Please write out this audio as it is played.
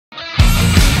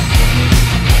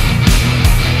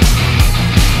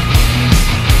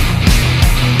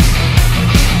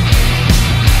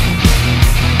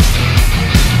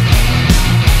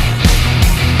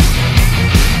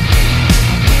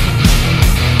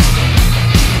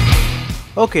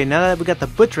Okay, now that we got the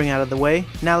butchering out of the way,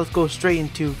 now let's go straight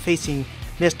into facing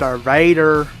Mr.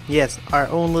 Vader. Yes, our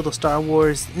own little Star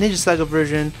Wars Ninja Saga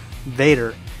version,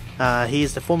 Vader. He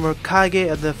is the former Kage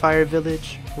of the Fire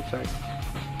Village. Oops, sorry.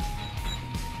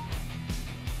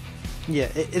 Yeah,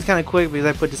 it's kind of quick because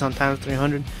I put this on times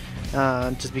 300,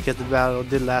 just because the battle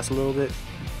did last a little bit.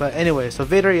 But anyway, so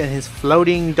Vader and his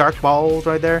floating dark balls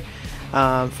right there.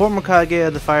 Former Kage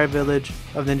of the Fire Village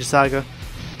of Ninja Saga.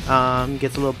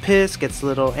 Gets a little pissed, gets a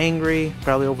little angry,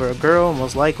 probably over a girl,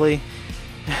 most likely.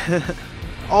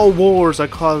 All wars are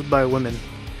caused by women.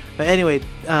 But anyway,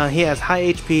 he has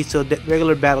high HP, so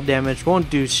regular battle damage won't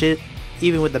do shit,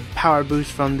 even with the power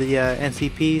boost from the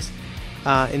NCPs.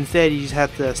 Instead, you just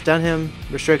have to stun him,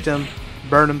 restrict him,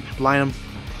 burn him, blind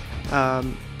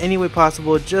him, any way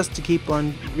possible, just to keep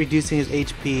on reducing his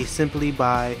HP simply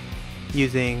by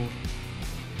using,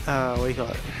 what do you call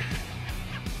it?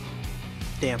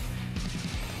 Damn.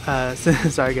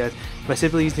 Sorry guys. By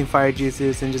simply using fire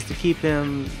juices and just to keep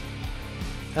him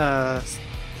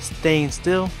staying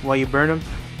still while you burn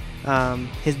him.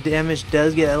 His damage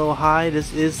does get a little high.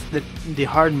 This is the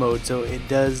hard mode, so it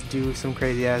does do some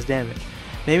crazy ass damage.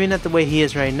 Maybe not the way he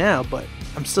is right now, but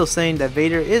I'm still saying that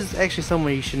Vader is actually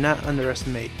someone you should not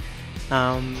underestimate.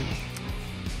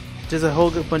 There's a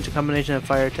whole bunch of combination of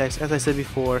fire attacks, as I said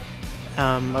before.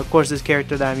 Of course, this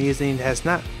character that I'm using has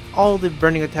not all the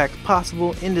burning attacks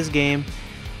possible in this game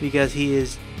because he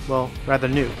is, well, rather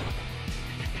new.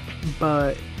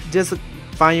 But just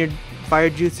find your fire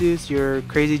jutsus, your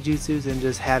crazy jutsus, and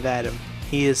just have at him.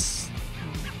 He is,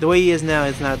 the way he is now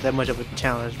is not that much of a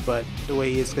challenge, but the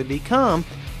way he is going to become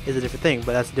is a different thing.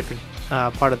 But that's a different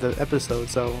part of the episode,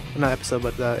 so not episode,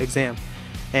 but the exam.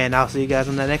 And I'll see you guys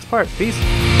on that next part. Peace.